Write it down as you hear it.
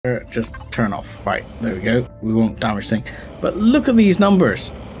just turn off. Right, there we go. We won't damage things. But look at these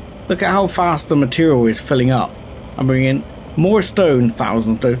numbers. Look at how fast the material is filling up. I'm bringing more stone,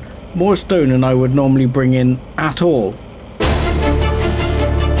 1,000 stone, more stone than I would normally bring in at all.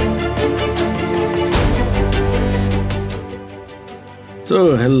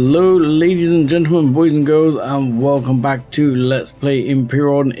 So, hello ladies and gentlemen, boys and girls, and welcome back to Let's Play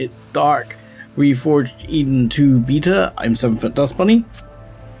Empyrion. It's Dark, Reforged Eden 2 Beta. I'm 7-foot Dust Bunny.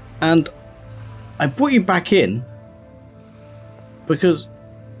 And I brought you back in because,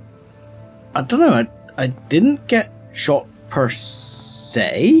 I don't know, I didn't get shot per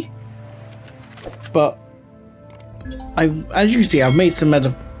se, but as you can see, I've made some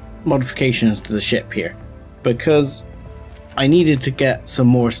modifications to the ship here because I needed to get some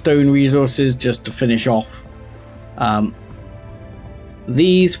more stone resources just to finish off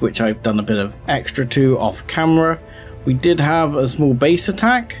these, which I've done a bit of extra to off camera. We did have a small base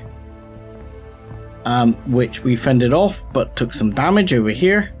attack, which we fended off, but took some damage over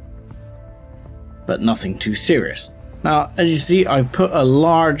here, but nothing too serious. Now, as you see, I put a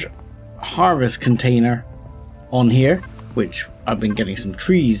large harvest container on here, which I've been getting some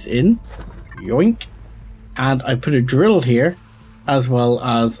trees in. Yoink. And I put a drill here, as well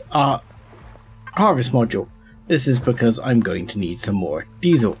as a harvest module. This is because I'm going to need some more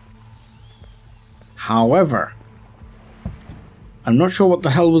diesel. However, I'm not sure what the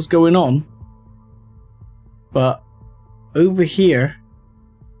hell was going on, but over here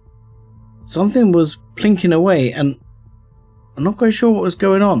something was plinking away, and I'm not quite sure what was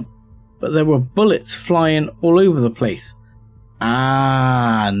going on, but there were bullets flying all over the place.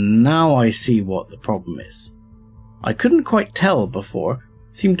 Ah, now I see what the problem is. I couldn't quite tell before.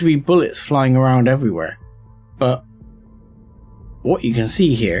 Seemed to be bullets flying around everywhere. But what you can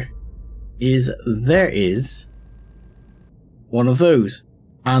see here is there is one of those,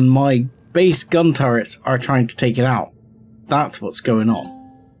 and my base gun turrets are trying to take it out. That's what's going on.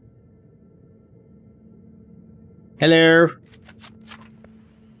 Hello.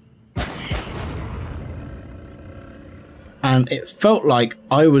 And it felt like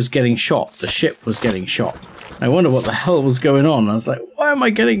I was getting shot. The ship was getting shot. I wonder what the hell was going on. I was like, why am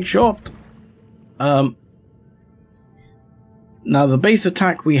I getting shot? Now the base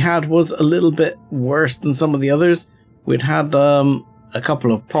attack we had was a little bit worse than some of the others. We'd had a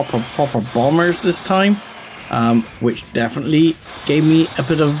couple of proper bombers this time, which definitely gave me a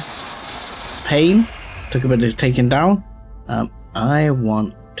bit of pain. Took a bit of taking down. I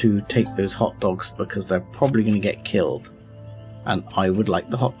want to take those hot dogs because they're probably going to get killed. And I would like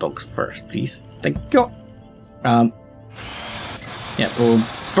the hot dogs first, please. Thank you. Yeah, we'll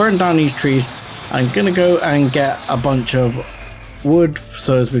burn down these trees. I'm going to go and get a bunch of wood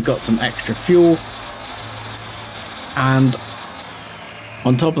so as we've got some extra fuel. And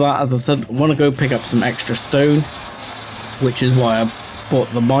on top of that, as I said, I want to go pick up some extra stone, which is why I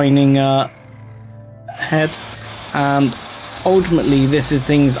bought the mining head. And ultimately, this is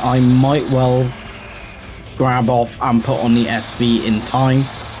things I might well grab off and put on the SV in time.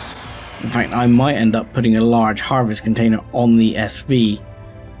 In fact, I might end up putting a large harvest container on the SV,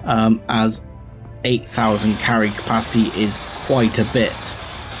 as 8,000 carry capacity is quite a bit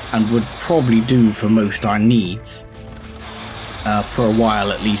and would probably do for most our needs, for a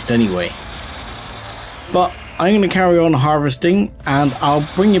while at least anyway. But I'm going to carry on harvesting, and I'll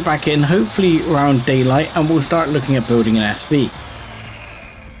bring you back in hopefully around daylight, and we'll start looking at building an SV.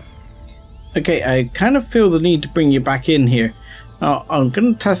 Okay, I kind of feel the need to bring you back in here. Now, I'm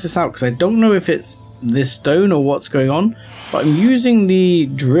going to test this out because I don't know if it's this stone or what's going on, but I'm using the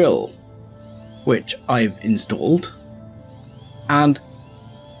drill, which I've installed, and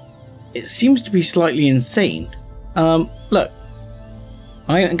it seems to be slightly insane. Look,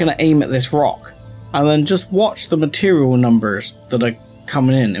 I'm going to aim at this rock and then just watch the material numbers that are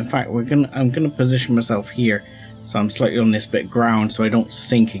coming in. In fact, I'm going to position myself here so I'm slightly on this bit of ground so I don't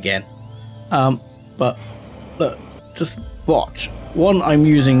sink again. But look, just watch. One, I'm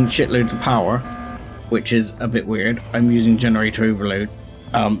using shitloads of power, which is a bit weird. I'm using generator overload.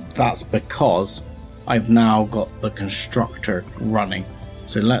 That's because I've now got the constructor running.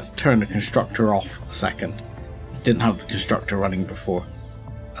 So let's turn the constructor off a second. Didn't have the constructor running before.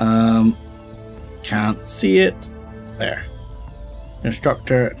 Can't see it. There.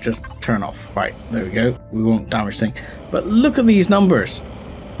 Constructor, just turn off. Right, there we go. We won't damage things. But look at these numbers.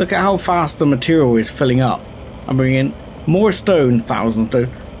 Look at how fast the material is filling up. I'm bringing more stone, 1,000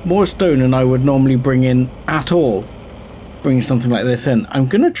 stone, more stone than I would normally bring in at all. Bring something like this in. I'm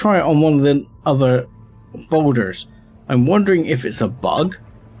going to try it on one of the other boulders. I'm wondering if it's a bug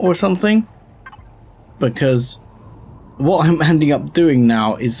or something, because what I'm ending up doing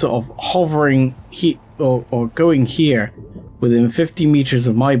now is sort of hovering or going here within 50 meters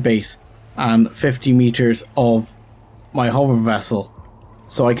of my base and 50 meters of my hover vessel,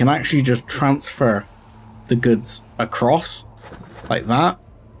 so I can actually just transfer the goods across like that,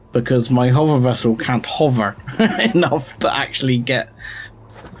 because my hover vessel can't hover enough to actually get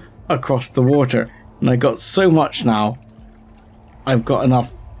across the water. And I got so much now, I've got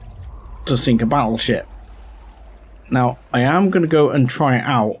enough to sink a battleship. Now I am going to go and try it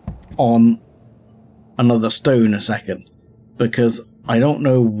out on another stone a second, because I don't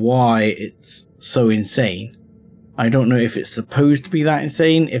know why it's so insane. I don't know if it's supposed to be that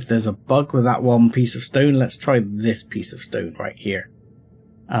insane, if there's a bug with that one piece of stone. Let's try this piece of stone right here.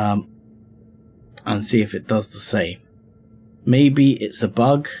 And see if it does the same. Maybe it's a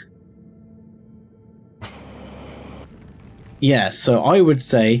bug. Yeah, so I would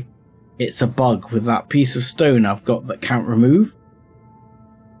say it's a bug with that piece of stone I've got that can't remove.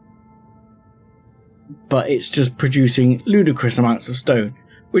 But it's just producing ludicrous amounts of stone,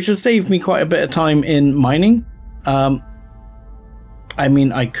 which has saved me quite a bit of time in mining. I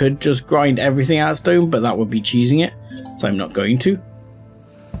mean, I could just grind everything out of stone, but that would be cheesing it, so I'm not going to.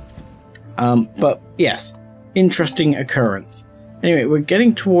 But yes, interesting occurrence. Anyway, we're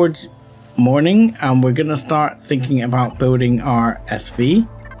getting towards morning, and we're going to start thinking about building our SV.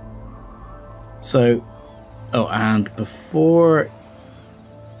 So, oh, and before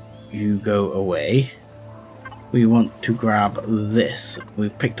you go away, we want to grab this. We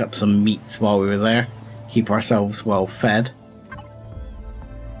picked up some meats while we were there. Keep ourselves well fed.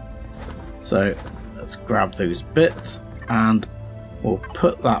 So let's grab those bits and we'll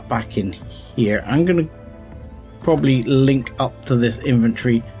put that back in here. I'm going to probably link up to this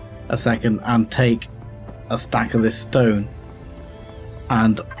inventory a second and take a stack of this stone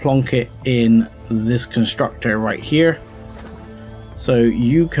and plonk it in this constructor right here. So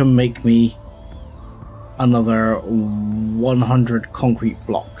you can make me another 100 concrete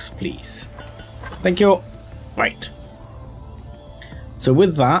blocks, please. Thank you. Right. So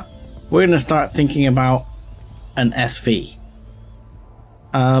with that, we're going to start thinking about an SV.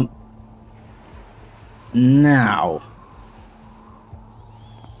 Now,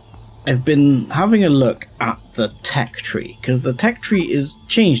 I've been having a look at the tech tree, because the tech tree is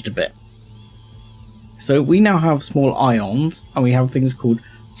changed a bit. So we now have small ions, and we have things called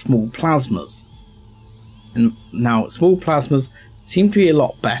small plasmas. And now small plasmas seem to be a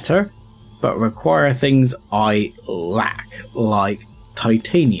lot better, but require things I lack, like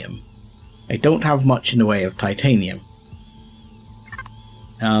titanium. I don't have much in the way of titanium.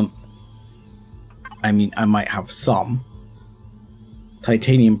 I mean, I might have some.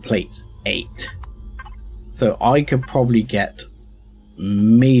 Titanium plates 8. So I could probably get,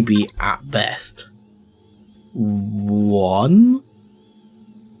 maybe at best, 1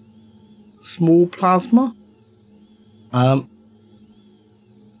 small plasma.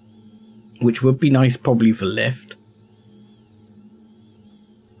 Which would be nice probably for lift.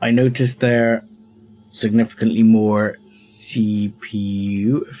 I noticed they're significantly more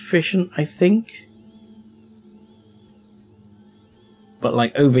CPU efficient, I think. But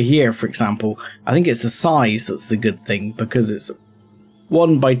like over here, for example, I think it's the size that's the good thing, because it's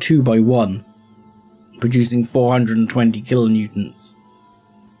 1 by 2 by 1, producing 420 kilonewtons.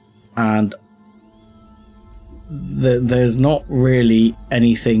 And there's not really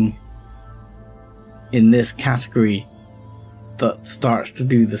anything in this category that starts to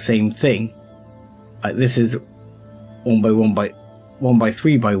do the same thing. Like this is 1 by 1 by 1 by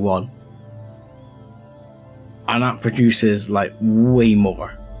 3 by 1, and that produces like way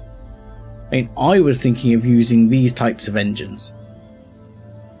more. I mean, I was thinking of using these types of engines,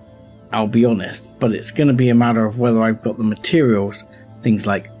 I'll be honest, but it's going to be a matter of whether I've got the materials, things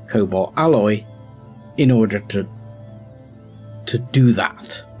like cobalt alloy, in order to do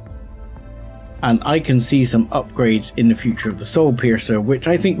that. And I can see some upgrades in the future of the Soul Piercer, which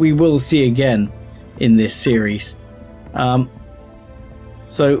I think we will see again in this series.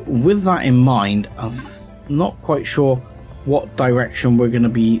 So with that in mind, I'm not quite sure what direction we're going to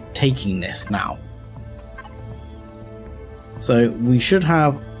be taking this now. So we should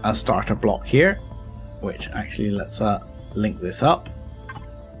have a starter block here, which actually let's link this up.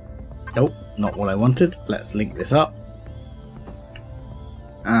 Nope, not what I wanted. Let's link this up.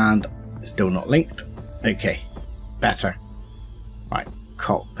 And still not linked. Okay, better. Right,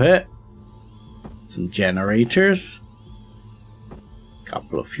 cockpit, some generators,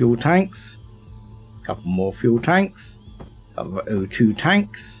 couple of fuel tanks, couple more fuel tanks, couple of O2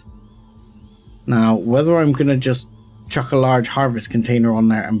 tanks. Now, whether I'm going to just chuck a large harvest container on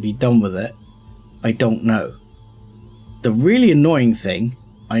there and be done with it, I don't know. the really annoying thing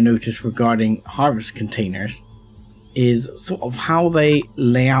I noticed regarding harvest containers is sort of how they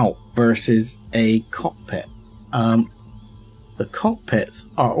lay out versus a cockpit. The cockpits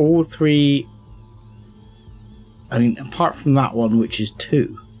are all three, I mean, apart from that one, which is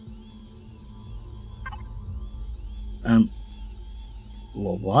 2.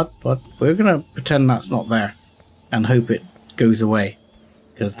 Well, what? But we're gonna pretend that's not there and hope it goes away,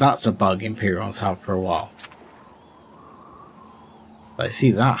 because that's a bug Empyrions have for a while. I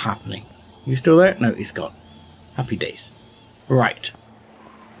see that happening. You still there? No, he's gone. Happy days. Right.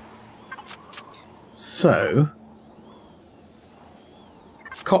 So,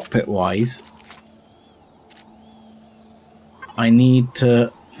 cockpit wise, I need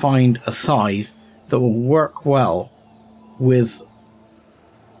to find a size that will work well with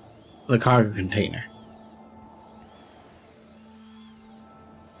the cargo container.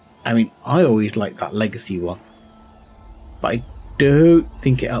 I mean, I always like that legacy one, but I don't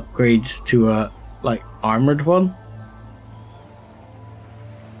think it upgrades to a like armored one.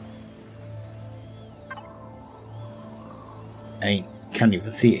 I can't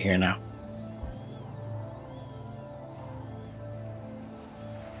even see it here now.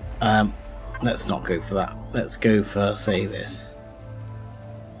 Let's not go for that. Let's go for, say, this.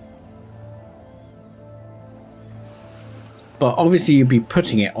 But obviously you'd be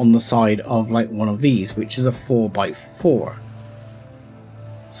putting it on the side of like one of these, which is a 4x4.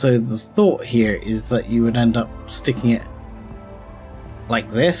 So the thought here is that you would end up sticking it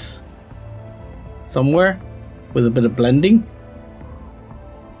like this somewhere with a bit of blending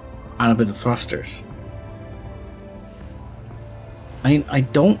and a bit of thrusters. I mean, I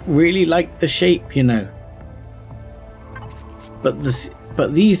don't really like the shape, you know, but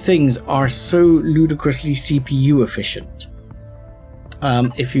these things are so ludicrously CPU efficient.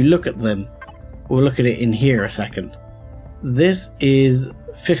 If you look at them, we'll look at it in here a second. This is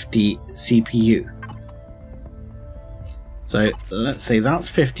 50 CPU. So let's say that's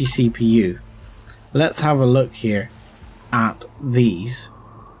 50 CPU. Let's have a look here at these.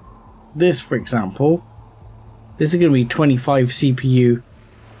 This, for example, this is going to be 25 CPU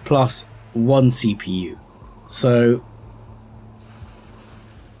plus 1 CPU. So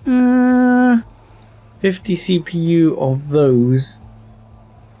 50 CPU of those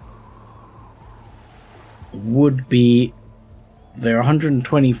would be, they're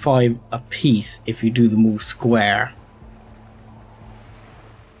 125 a piece if you do them all square.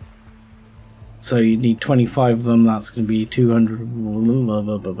 So you need 25 of them, that's going to be 200, blah,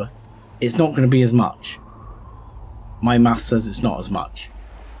 blah, blah, blah. It's not going to be as much. My math says it's not as much.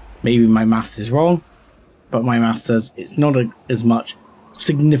 Maybe my math is wrong, but my math says it's not as much,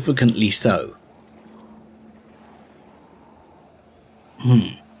 significantly so.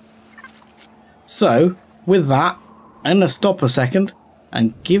 So, with that, I'm going to stop a second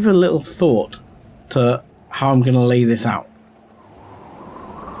and give a little thought to how I'm going to lay this out.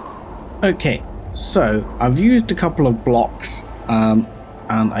 Okay, so I've used a couple of blocks, and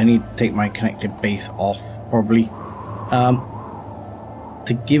I need to take my connected base off, probably.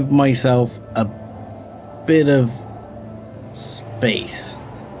 To give myself a bit of space,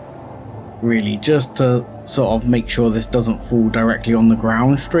 really, just to sort of make sure this doesn't fall directly on the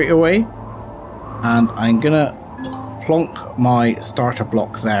ground straight away. And I'm gonna plonk my starter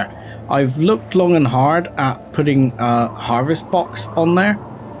block there. I've looked long and hard at putting a harvest box on there,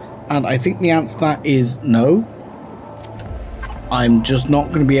 and I think the answer to that is no. I'm just not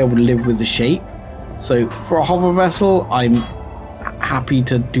going to be able to live with the shape. So for a hover vessel, I'm happy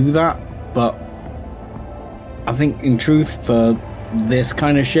to do that, but I think in truth for this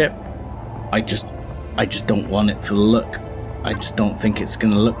kind of ship, I just don't want it for the look. I just don't think it's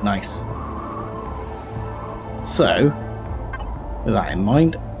going to look nice. So with that in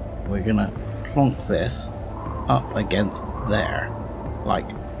mind, we're going to plonk this up against there, like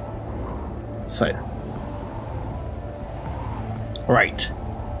so. Right,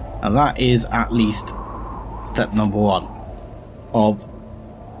 and that is at least step number 1 of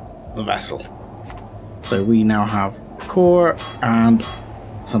the vessel. So we now have core and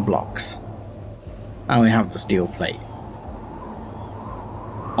some blocks, and we have the steel plate.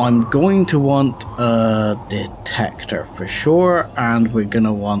 I'm going to want a detector for sure, and we're going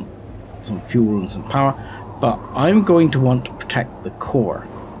to want some fuel and some power, but I'm going to want to protect the core.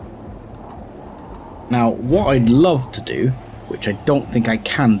 Now what I'd love to do, which I don't think I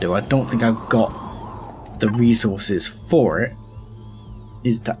can do, I don't think I've got the resources for it,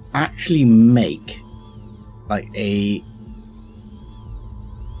 is to actually make like a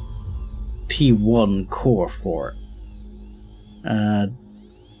T1 core for it.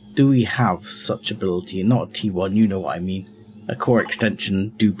 do we have such ability? Not a T1, you know what I mean. A core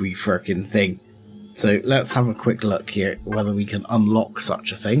extension Dubry Firkin thing. So let's have a quick look here whether we can unlock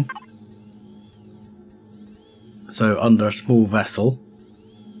such a thing. So under small vessel,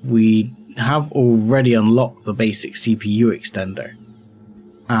 we have already unlocked the basic CPU extender.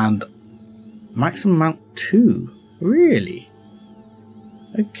 And maximum amount 2? Really?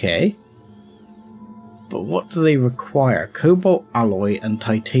 Okay. But what do they require? Cobalt alloy and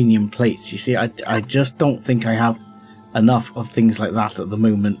titanium plates. You see, I just don't think I have enough of things like that at the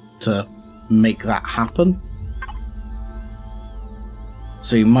moment to make that happen.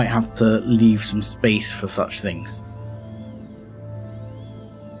 So you might have to leave some space for such things.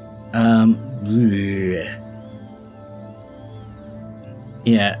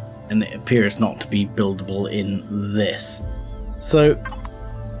 Yeah, and it appears not to be buildable in this. So,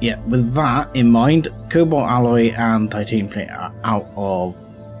 yeah, with that in mind, cobalt alloy and titanium plate are out of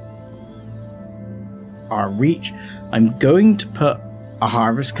our reach. I'm going to put a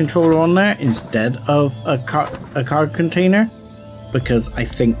harvest controller on there instead of a card container, because I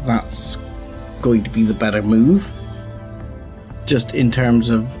think that's going to be the better move, just in terms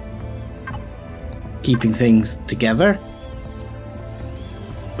of keeping things together,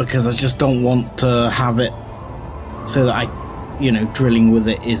 because I just don't want to have it so that drilling with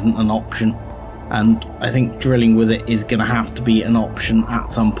it isn't an option, and I think drilling with it is going to have to be an option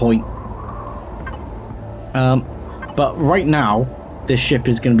at some point. But right now this ship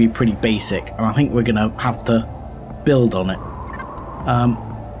is going to be pretty basic, and I think we're going to have to build on it.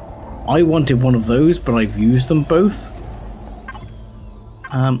 I wanted one of those, but I've used them both.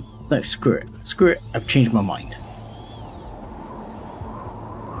 No, screw it, I've changed my mind.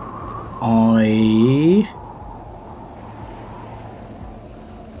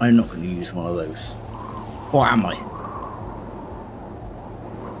 I'm not going to use one of those. Or am I?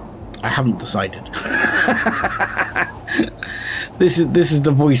 I haven't decided. This is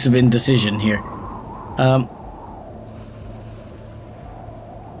the voice of indecision here.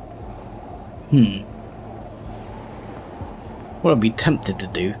 What I'd be tempted to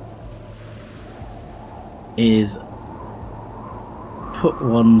do is put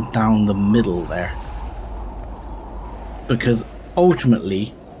one down the middle there, because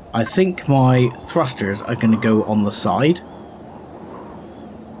ultimately I think my thrusters are going to go on the side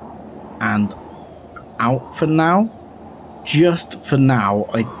and out for now. Just for now.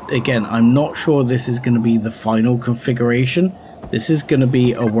 I'm not sure this is going to be the final configuration. This is going to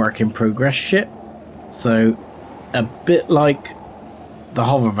be a work in progress ship, so a bit like the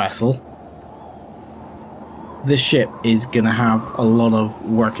hover vessel, this ship is going to have a lot of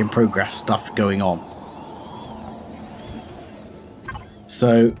work in progress stuff going on.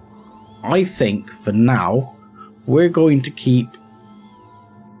 So I think for now we're going to keep,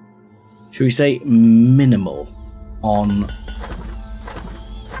 should we say, minimal on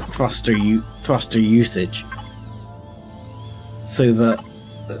thruster usage, so that,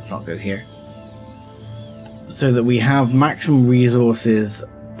 let's not go here, so that we have maximum resources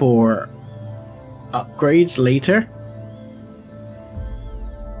for upgrades later.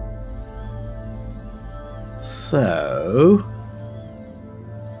 So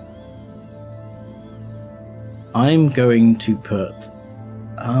I'm going to put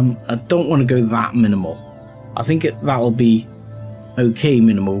I don't want to go that minimal. I think that'll be okay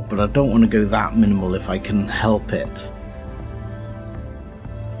minimal, but I don't want to go that minimal if I can help it.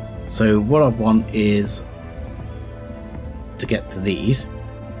 So what I want is to get to these.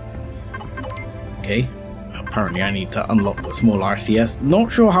 Okay, apparently I need to unlock the small RCS.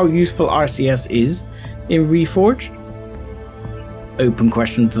 Not sure how useful RCS is in Reforged. Open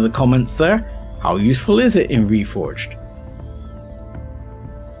question to the comments there. How useful is it in Reforged?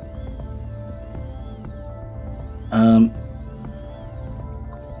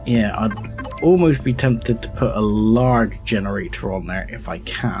 Yeah, I'd almost be tempted to put a large generator on there if I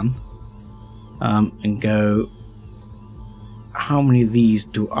can, and go, how many of these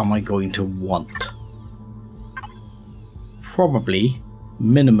am I going to want? Probably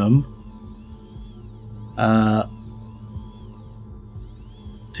minimum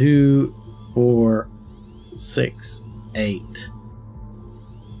 2, 4, 6, 8,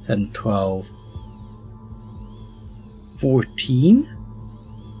 10, 12, 14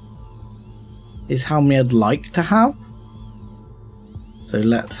 is how many I'd like to have. So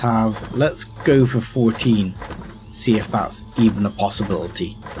let's go for 14, see if that's even a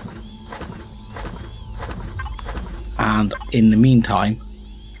possibility. And in the meantime,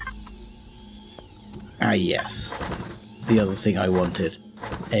 yes, the other thing I wanted,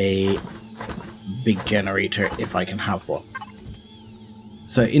 a big generator if I can have one.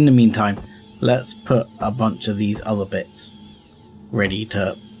 So in the meantime, let's put a bunch of these other bits ready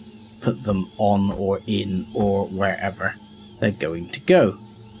to put them on or in or wherever they're going to go.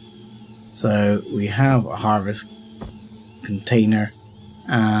 So we have a harvest container,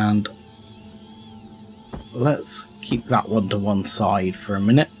 and let's keep that one to one side for a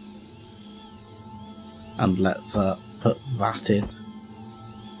minute, and let's put that in.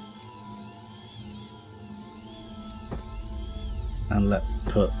 And let's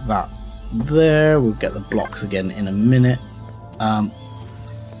put that there. We'll get the blocks again in a minute.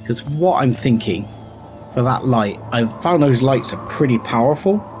 Because what I'm thinking for that light, I've found those lights are pretty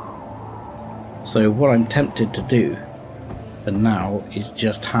powerful. So what I'm tempted to do for now is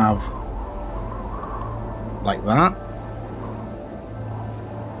just have like that.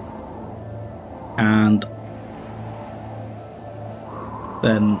 And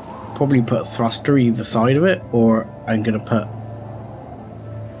then probably put a thruster either side of it, or I'm going to put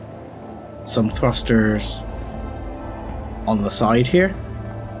some thrusters on the side here,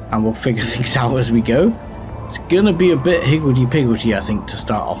 and we'll figure things out as we go. It's gonna be a bit higgledy-piggledy, I think, to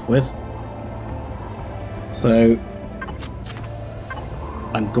start off with. So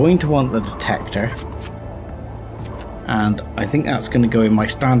I'm going to want the detector, and I think that's going to go in my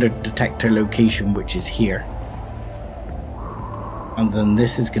standard detector location, which is here, and then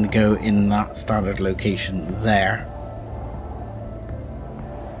this is going to go in that standard location there.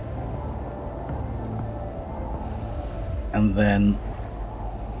 And then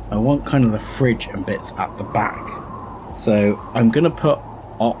I want kind of the fridge and bits at the back. So I'm going to put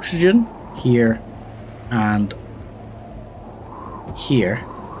oxygen here and here,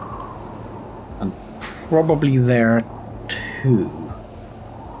 and probably there too,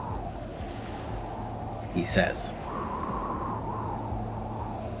 he says.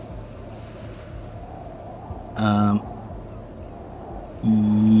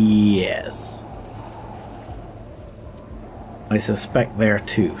 Yes. I suspect there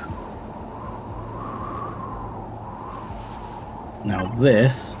too. Now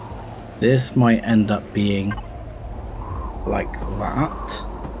this might end up being like that.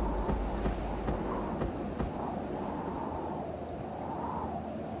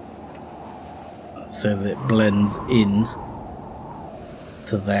 So that it blends in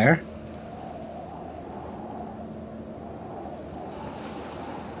to there.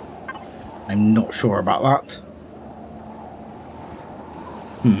 I'm not sure about that.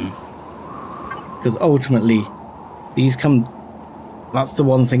 Because ultimately, these come... That's the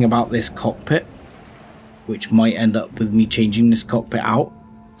one thing about this cockpit, which might end up with me changing this cockpit out.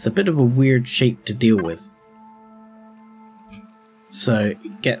 It's a bit of a weird shape to deal with. So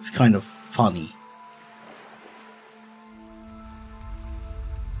it gets kind of funny.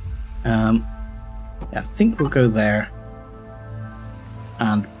 I think we'll go there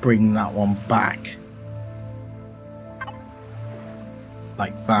and bring that one back.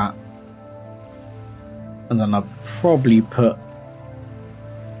 Like that. And then I'll probably put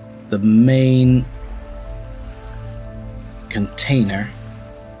the main container,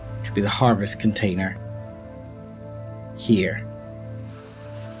 which would be the harvest container, here.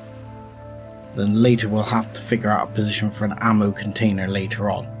 Then later we'll have to figure out a position for an ammo container later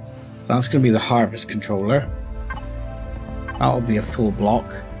on. So that's going to be the harvest controller. That'll be a full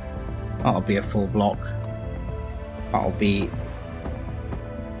block. That'll be a full block. That'll be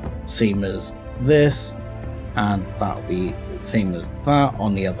same as this, and that'll be the same as that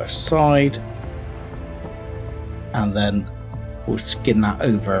on the other side. And then we'll skin that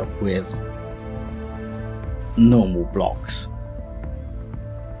over with normal blocks.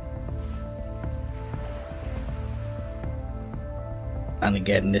 And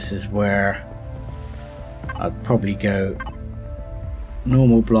again, this is where I'd probably go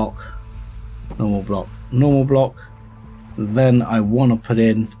normal block, normal block, normal block. Then I want to put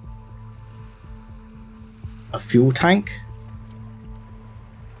in a fuel tank,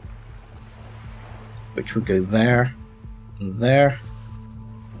 which would go there and there,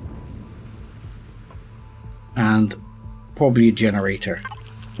 and probably a generator.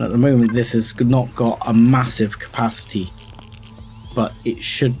 And at the moment this has not got a massive capacity, but it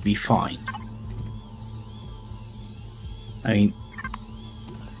should be fine. I mean,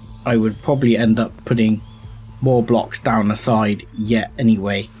 I would probably end up putting more blocks down the side yet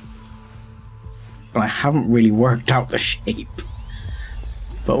anyway, but I haven't really worked out the shape.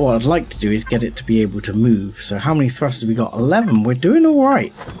 But what I'd like to do is get it to be able to move. So how many thrusters have we got? 11. We're doing all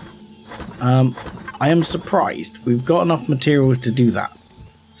right. I am surprised. We've got enough materials to do that.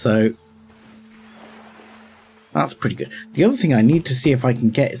 So that's pretty good. The other thing I need to see if I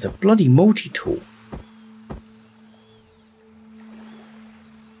can get is a bloody multi-tool.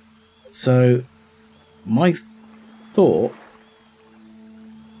 So my thought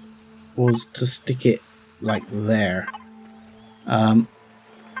was to stick it like there.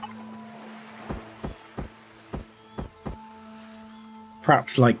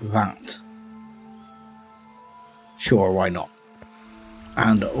 Perhaps like that. Sure, why not?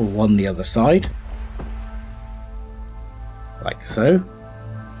 And on the other side. Like so.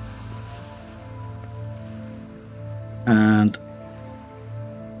 And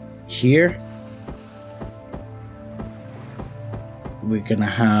here we're going to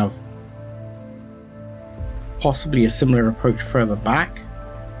have possibly a similar approach further back.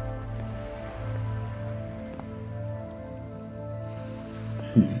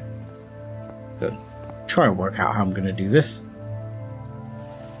 Good. Try and work out how I'm going to do this.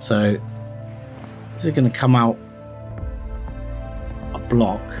 So this is going to come out a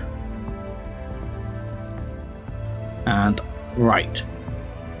block. And right.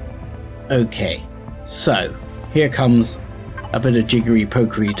 Okay. So here comes a bit of jiggery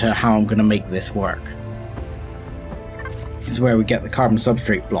pokery to how I'm going to make this work. This is where we get the carbon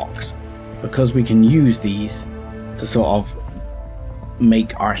substrate blocks, because we can use these to sort of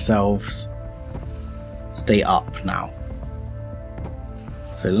make ourselves stay up now.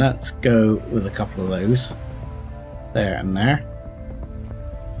 So let's go with a couple of those there and there,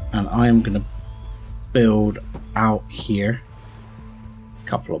 and I'm going to build out here a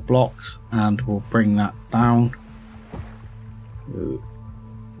couple of blocks, and we'll bring that down. 2,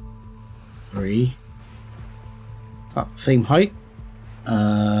 3. Is that the same height?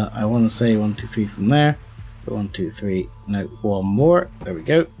 I want to say 1, 2, 3 from there. 1, 2, 3. No, one more. There we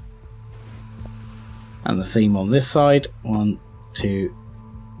go. And the same on this side. 1, 2.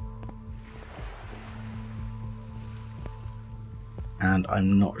 And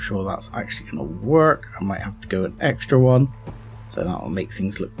I'm not sure that's actually going to work. I might have to go an extra one, so that will make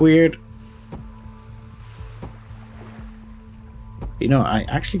things look weird. You know, I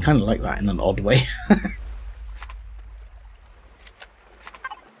actually kind of like that in an odd way.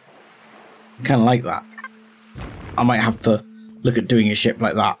 Kind of like that. I might have to look at doing a ship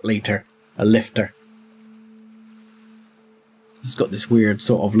like that later. A lifter. It's got this weird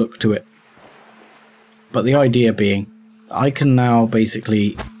sort of look to it. But the idea being, I can now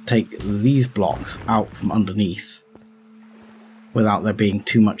basically take these blocks out from underneath without there being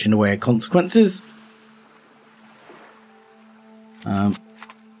too much in the way of consequences.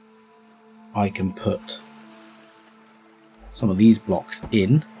 I can put some of these blocks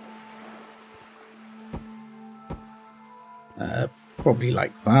in. Probably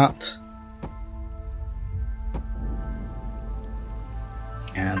like that.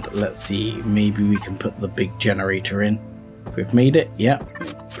 And let's see, maybe we can put the big generator in. We've made it, yeah.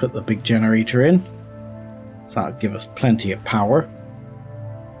 Put the big generator in. So that'll give us plenty of power.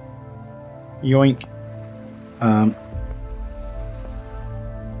 Yoink.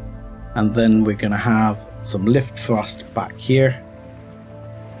 And then we're going to have some lift thrust back here.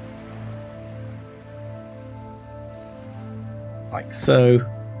 Like so.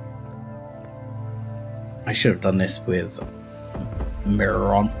 I should have done this with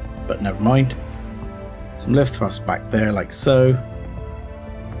mirror on, but never mind. Some lift thrust back there like so.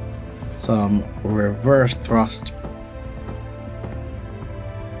 Some reverse thrust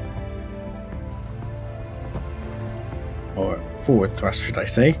or forward thrust, should I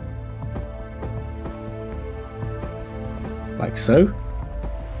say, like so.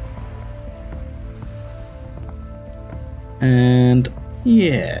 And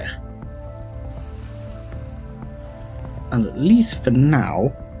yeah, and at least for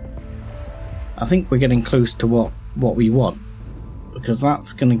now I think we're getting close to what we want, because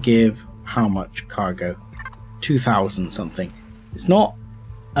that's going to give how much cargo? 2,000 something. It's not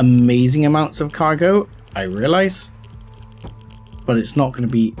amazing amounts of cargo, I realize, but it's not going to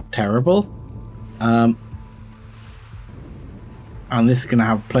be terrible. And this is going to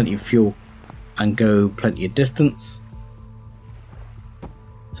have plenty of fuel and go plenty of distance.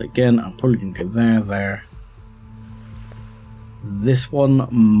 So again, I'm probably going to go there. This one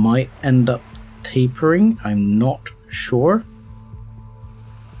might end up tapering, I'm not sure,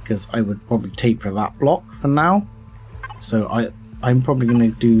 because I would probably taper that block for now. So I'm probably going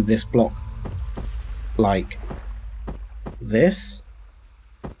to do this block like this.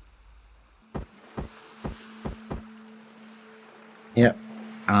 Yep,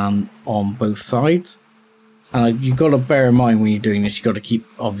 and on both sides. And you've got to bear in mind when you're doing this, you've got to keep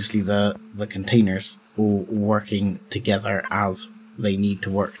obviously the containers all working together as they need to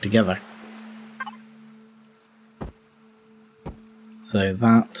work together. So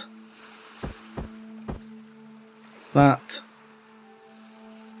that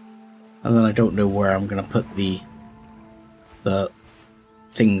And then I don't know where I'm going to put the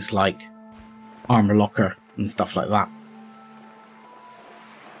things like armor locker and stuff like that.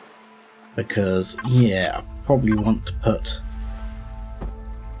 Because, yeah, I probably want to put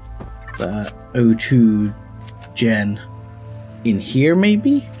the O2 gen in here,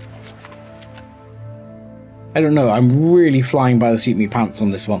 maybe? I don't know, I'm really flying by the seat of my pants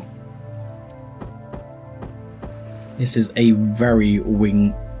on this one. This is a very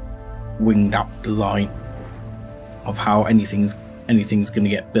winged up design of how anything's going to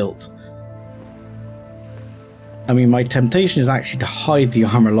get built. I mean, my temptation is actually to hide the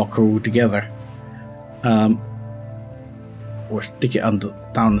armor locker altogether, or stick it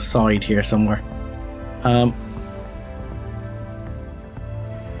down the side here somewhere.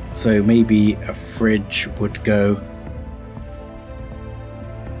 So maybe a fridge would go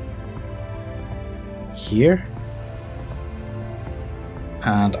here,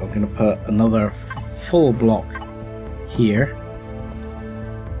 and I'm going to put another full block here,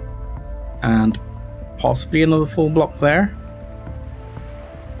 and possibly another full block there,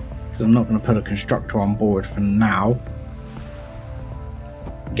 because I'm not going to put a constructor on board for now.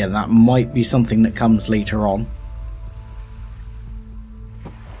 Again, that might be something that comes later on.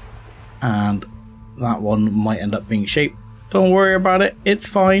 And that one might end up being shaped. Don't worry about it, it's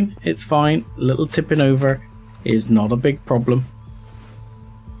fine, it's fine. Little tipping over is not a big problem.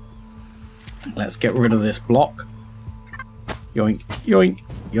 Let's get rid of this block. Yoink, yoink,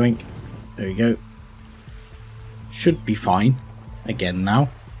 yoink. There you go. Should be fine again now,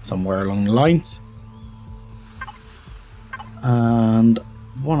 somewhere along the lines. And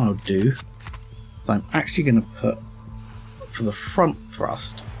what I'll do is I'm actually going to put, for the front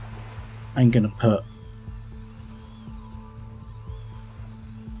thrust, I'm going to put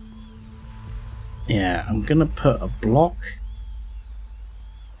I'm going to put a block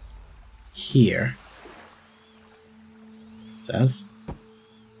here. It says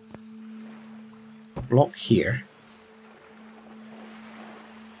a block here.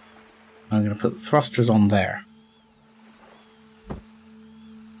 I'm going to put the thrusters on there.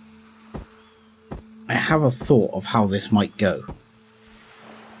 I have a thought of how this might go.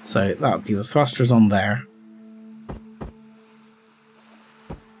 So that would be the thrusters on there.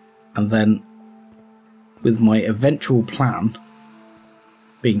 And then with my eventual plan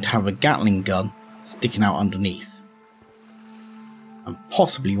being to have a Gatling gun sticking out underneath. And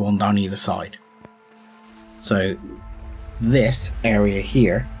possibly one down either side. So this area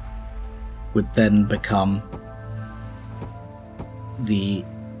here would then become the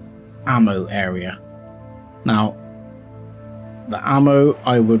ammo area. Now, the ammo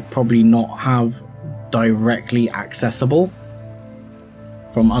I would probably not have directly accessible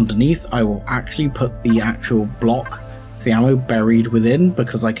from underneath. I will actually put the actual block, the ammo, buried within,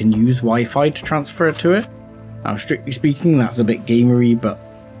 because I can use Wi-Fi to transfer it to it. Now, strictly speaking, that's a bit gamery, but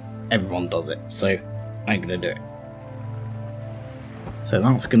everyone does it, so I'm going to do it. So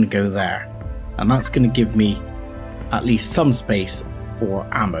that's going to go there, and that's going to give me at least some space for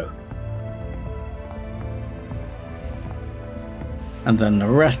ammo. And then the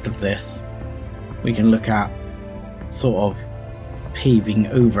rest of this we can look at sort of paving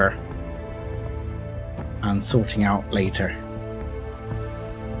over and sorting out later.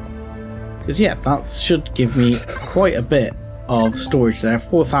 Because yeah, that should give me quite a bit of storage there,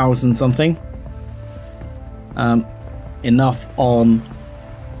 4,000 something. Enough on,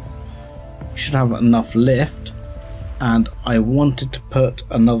 should have enough lift, and I wanted to put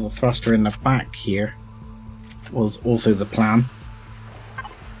another thruster in the back here, was also the plan.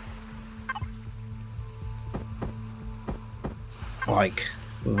 Like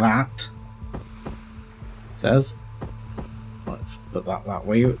that. Says, let's put that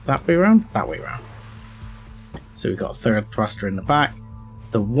way around. So we've got a third thruster in the back.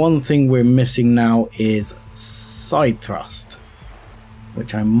 The one thing we're missing now is side thrust,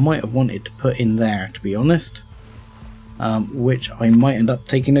 which I might have wanted to put in there, to be honest, which I might end up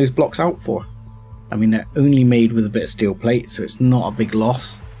taking those blocks out for. I mean, they're only made with a bit of steel plate, so it's not a big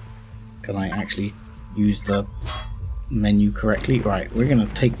loss. Can I actually use the menu correctly? Right, we're going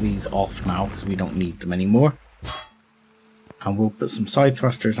to take these off now because we don't need them anymore. And we'll put some side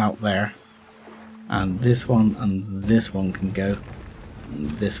thrusters out there. And this one and this one can go. And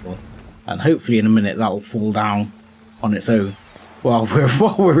this one. And hopefully in a minute that'll fall down on its own while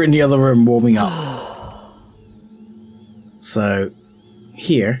we're in the other room warming up. So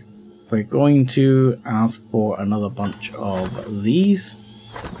here we're going to ask for another bunch of these.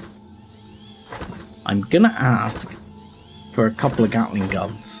 I'm going to ask for a couple of Gatling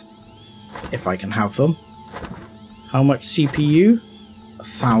guns, if I can have them. How much CPU?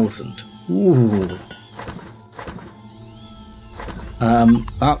 1,000. Ooh.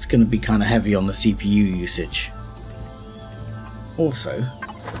 That's going to be kind of heavy on the CPU usage. Also,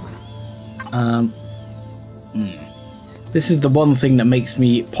 this is the one thing that makes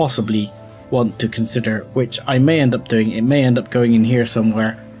me possibly want to consider, which I may end up doing, it may end up going in here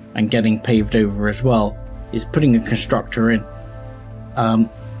somewhere and getting paved over as well, is putting a constructor in.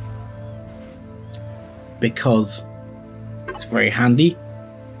 Because it's very handy,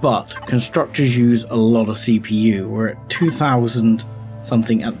 but constructors use a lot of CPU. We're at 2000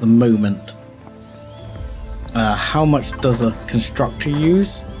 something at the moment. How much does a constructor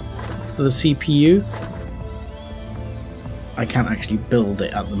use for the CPU? I can't actually build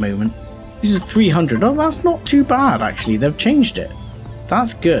it at the moment. This is 300. Oh, that's not too bad actually. They've changed it.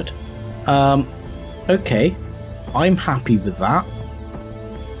 That's good. Okay, I'm happy with that.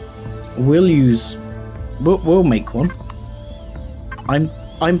 We'll make one. I'm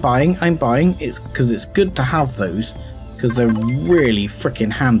buying. It's because it's good to have those, because they're really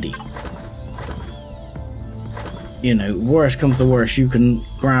freaking handy. You know, worst comes to worst, you can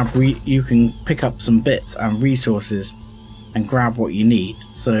you can pick up some bits and resources and grab what you need.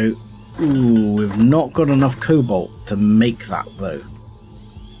 So, ooh, we've not got enough cobalt to make that though.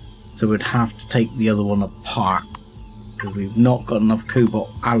 So we'd have to take the other one apart, because we've not got enough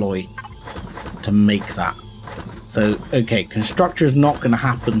cobalt alloy to make that. So, okay, constructor's not going to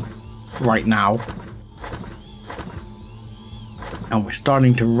happen right now. And we're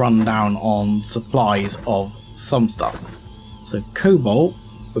starting to run down on supplies of some stuff. So cobalt,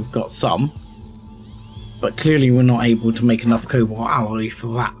 we've got some, but clearly we're not able to make enough cobalt alloy for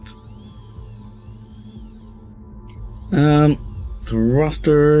that.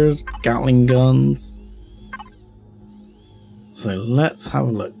 Thrusters, Gatling guns. So let's have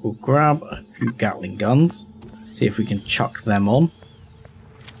a look. We'll grab a few Gatling guns, see if we can chuck them on.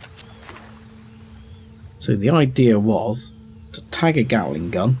 So the idea was to tag a Gatling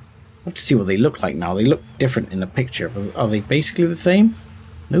gun. I have to see what they look like now. They look different in the picture, but are they basically the same?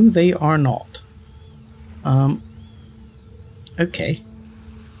 No, they are not. Okay.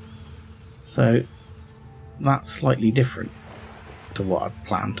 So that's slightly different to what I'd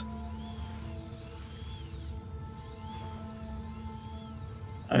planned.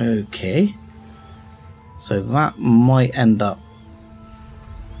 Okay. So that might end up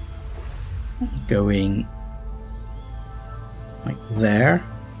going like there.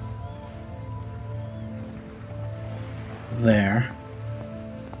 There.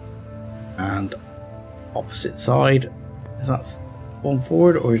 And opposite side. Is that one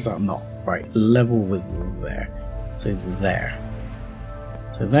forward or is that not? Right, level with there. So there.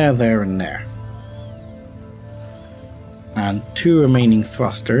 So there, and there. And two remaining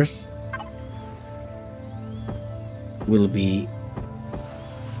thrusters will be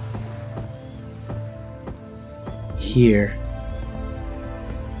here.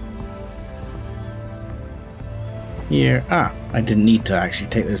 Here. Ah, I didn't need to actually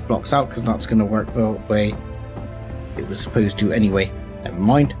take those blocks out because that's going to work the way it was supposed to anyway. Never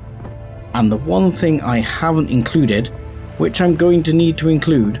mind. And the one thing I haven't included, which I'm going to need to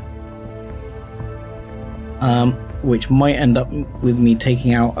include, which might end up with me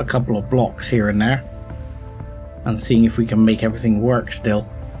taking out a couple of blocks here and there and seeing if we can make everything work still,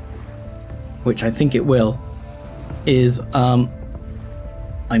 which I think it will, is I'm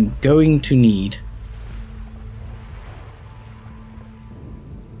going to need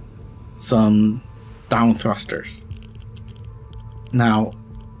some down thrusters. Now,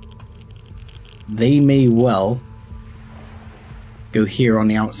 they may well go here on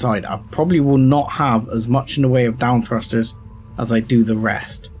the outside. I probably will not have as much in the way of down thrusters as I do the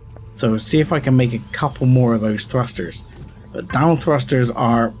rest. So see if I can make a couple more of those thrusters. But down thrusters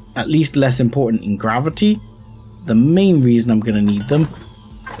are at least less important in gravity. The main reason I'm going to need them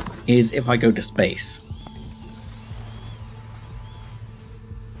is if I go to space.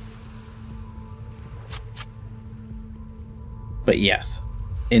 But yes,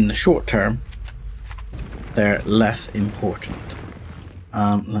 in the short term, they're less important.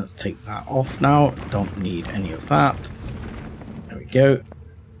 Let's take that off now. Don't need any of that. There we go.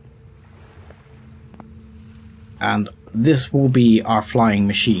 And this will be our flying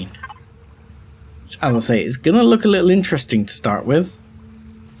machine. Which, as I say, is going to look a little interesting to start with.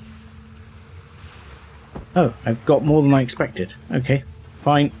 Oh, I've got more than I expected. Okay,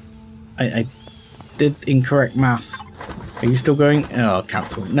 fine. I did incorrect maths. Are you still going? Oh,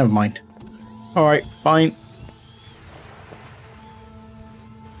 cancel. Never mind. Alright, fine.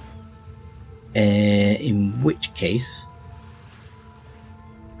 In which case...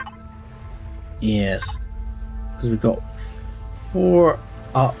 Yes. Because we've got 4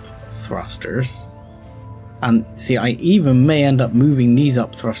 up, thrusters. And see, I even may end up moving these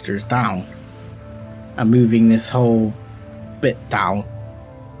up thrusters down and moving this whole bit down,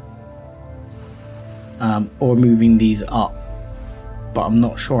 or moving these up, but I'm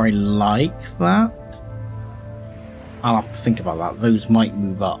not sure I like that. I'll have to think about that. Those might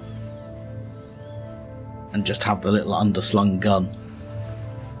move up and just have the little underslung gun.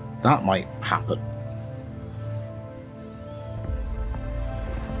 That might happen.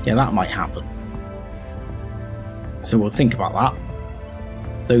 Yeah, that might happen. So we'll think about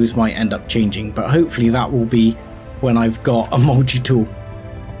that. Those might end up changing, but hopefully that will be when I've got a multi-tool.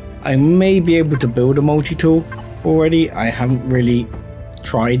 I may be able to build a multi-tool already. I haven't really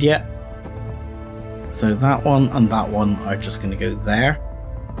tried yet. So that one and that one are just going to go there.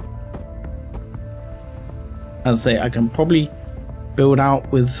 As I say, I can probably build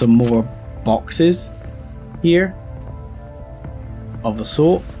out with some more boxes here of a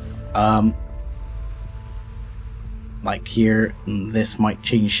sort. Like here, and this might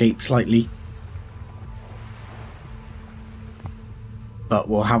change shape slightly. But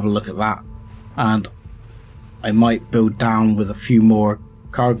we'll have a look at that. And I might build down with a few more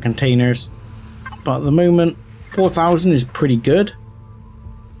card containers. But at the moment, 4,000 is pretty good.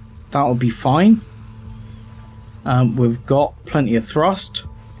 That'll be fine. We've got plenty of thrust.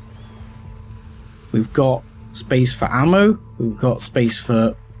 We've got space for ammo. We've got space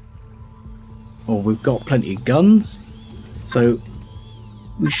for... Or we've got plenty of guns. So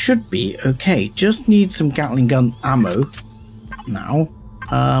we should be okay. Just need some Gatling gun ammo now.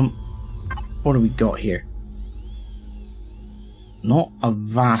 What do we got here? Not a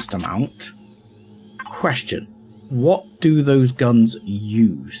vast amount. Question. What do those guns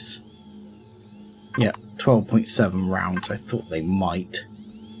use? Yeah, 12.7 rounds. I thought they might.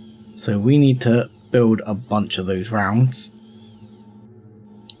 So we need to build a bunch of those rounds.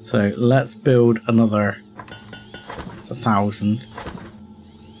 So let's build another 1,000.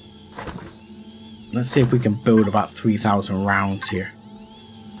 Let's see if we can build about 3,000 rounds here.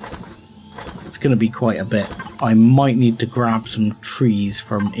 It's going to be quite a bit. I might need to grab some trees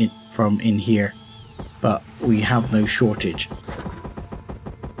from in here, but we have no shortage.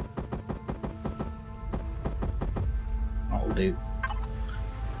 I'll do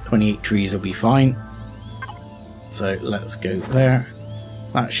 28 trees will be fine. So let's go there.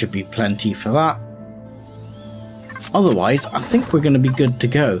 That should be plenty for that. Otherwise, I think we're going to be good to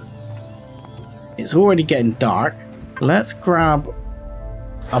go. It's already getting dark. Let's grab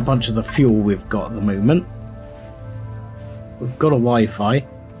a bunch of the fuel we've got at the moment. We've got a Wi-Fi.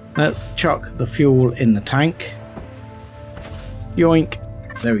 Let's chuck the fuel in the tank. Yoink.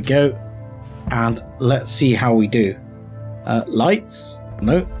 There we go. And let's see how we do. Lights?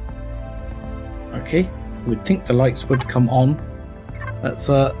 No. Okay. We'd think the lights would come on. Let's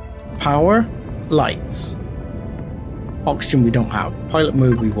power. Lights. Oxygen we don't have. Pilot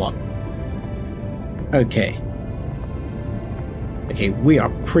mode we want. Okay. Okay, we are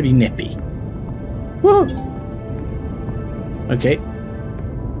pretty nippy. Woo! Okay. A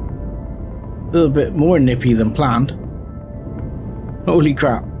little bit more nippy than planned. Holy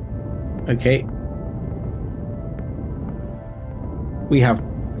crap. Okay. We have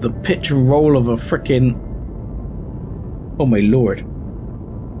the pitch and roll of a frickin'... Oh my lord.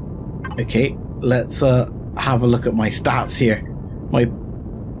 Okay, let's have a look at my stats here. My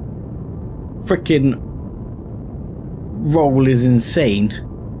frickin' roll is insane.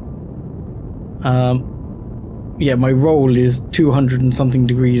 Yeah, my roll is 200 and something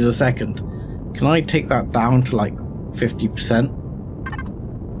degrees a second. Can I take that down to like 50%?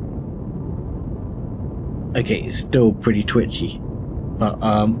 Okay, it's still pretty twitchy. But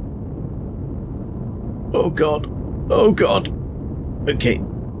oh god. Oh god. Okay.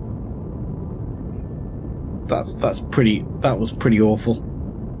 That was pretty awful.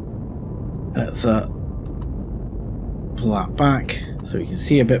 Let's pull that back so we can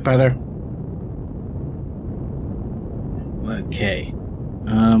see a bit better. Okay.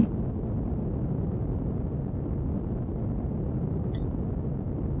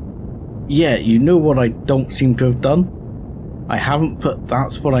 Yeah, you know what I don't seem to have done? I haven't put...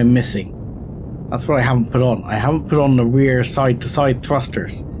 That's what I'm missing. That's what I haven't put on. I haven't put on the rear side-to-side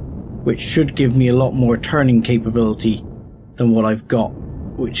thrusters, which should give me a lot more turning capability than what I've got,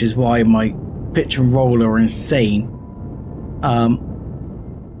 which is why my pitch and roll are insane.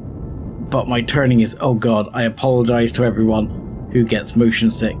 But my turning is... Oh god, I apologize to everyone who gets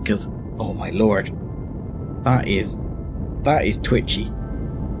motion sick, because... Oh my lord. That is twitchy.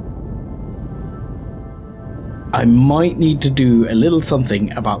 I might need to do a little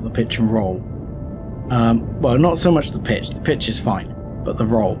something about the pitch and roll. Well, not so much the pitch is fine, but the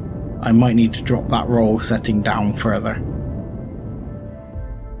roll. I might need to drop that roll setting down further.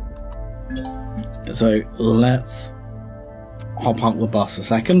 So let's hop out the bus a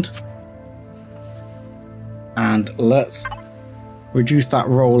second. And let's reduce that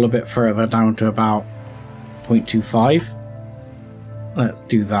roll a bit further down to about 0.25. Let's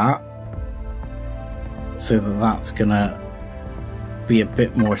do that. So that's gonna be a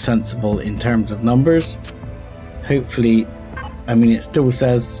bit more sensible in terms of numbers. Hopefully, I mean, it still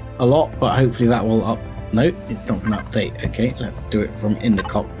says a lot, but hopefully that will up. No, it's not going to update. Okay, let's do it from in the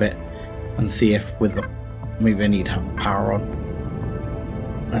cockpit and see if with the, maybe I need to have the power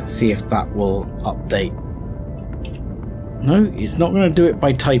on. Let's see if that will update. No, it's not going to do it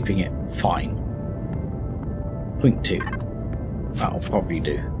by typing it. Fine. 0.2. That'll probably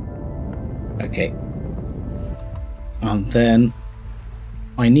do. Okay. And then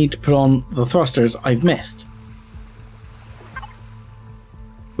I need to put on the thrusters I've missed.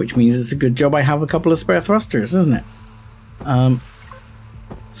 Which means it's a good job I have a couple of spare thrusters, isn't it?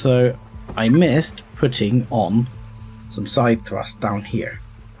 So I missed putting on some side thrust down here.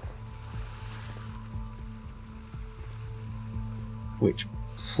 Which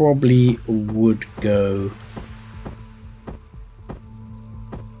probably would go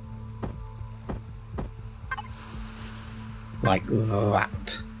like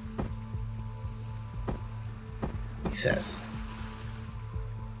that, he says.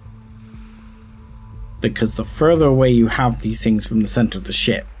 Because the further away you have these things from the center of the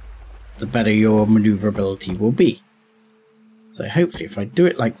ship, the better your maneuverability will be. So hopefully if I do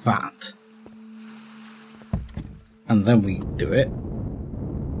it like that, and then we do it,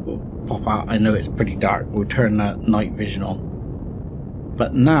 we'll pop out. I know it's pretty dark, we'll turn that night vision on.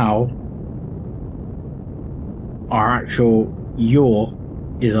 But now, our actual yaw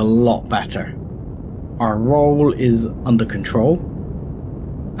is a lot better. Our roll is under control.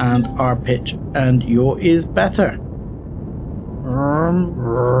 And our pitch and yaw is better.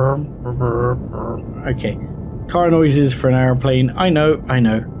 Okay, car noises for an airplane. I know.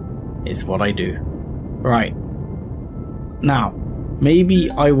 It's what I do. Right. Now,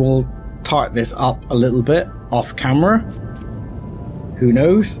 maybe I will tart this up a little bit off camera. Who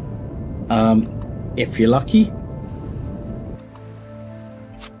knows? If you're lucky.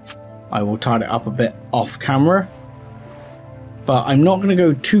 I will tart it up a bit off camera. But I'm not going to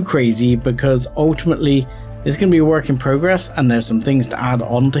go too crazy because ultimately it's going to be a work in progress and there's some things to add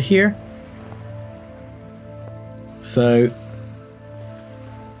on to here. So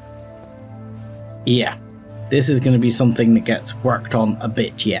yeah, this is going to be something that gets worked on a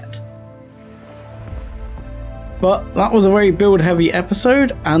bit yet. But that was a very build heavy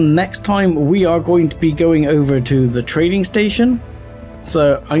episode, and next time we are going to be going over to the trading station.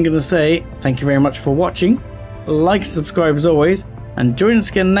 So I'm going to say thank you very much for watching. Like and subscribe as always, and join us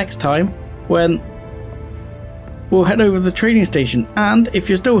again next time when we'll head over to the trading station. And if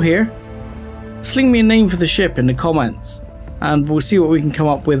you're still here, sling me a name for the ship in the comments and we'll see what we can come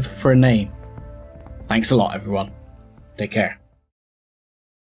up with for a name. Thanks a lot everyone. Take care.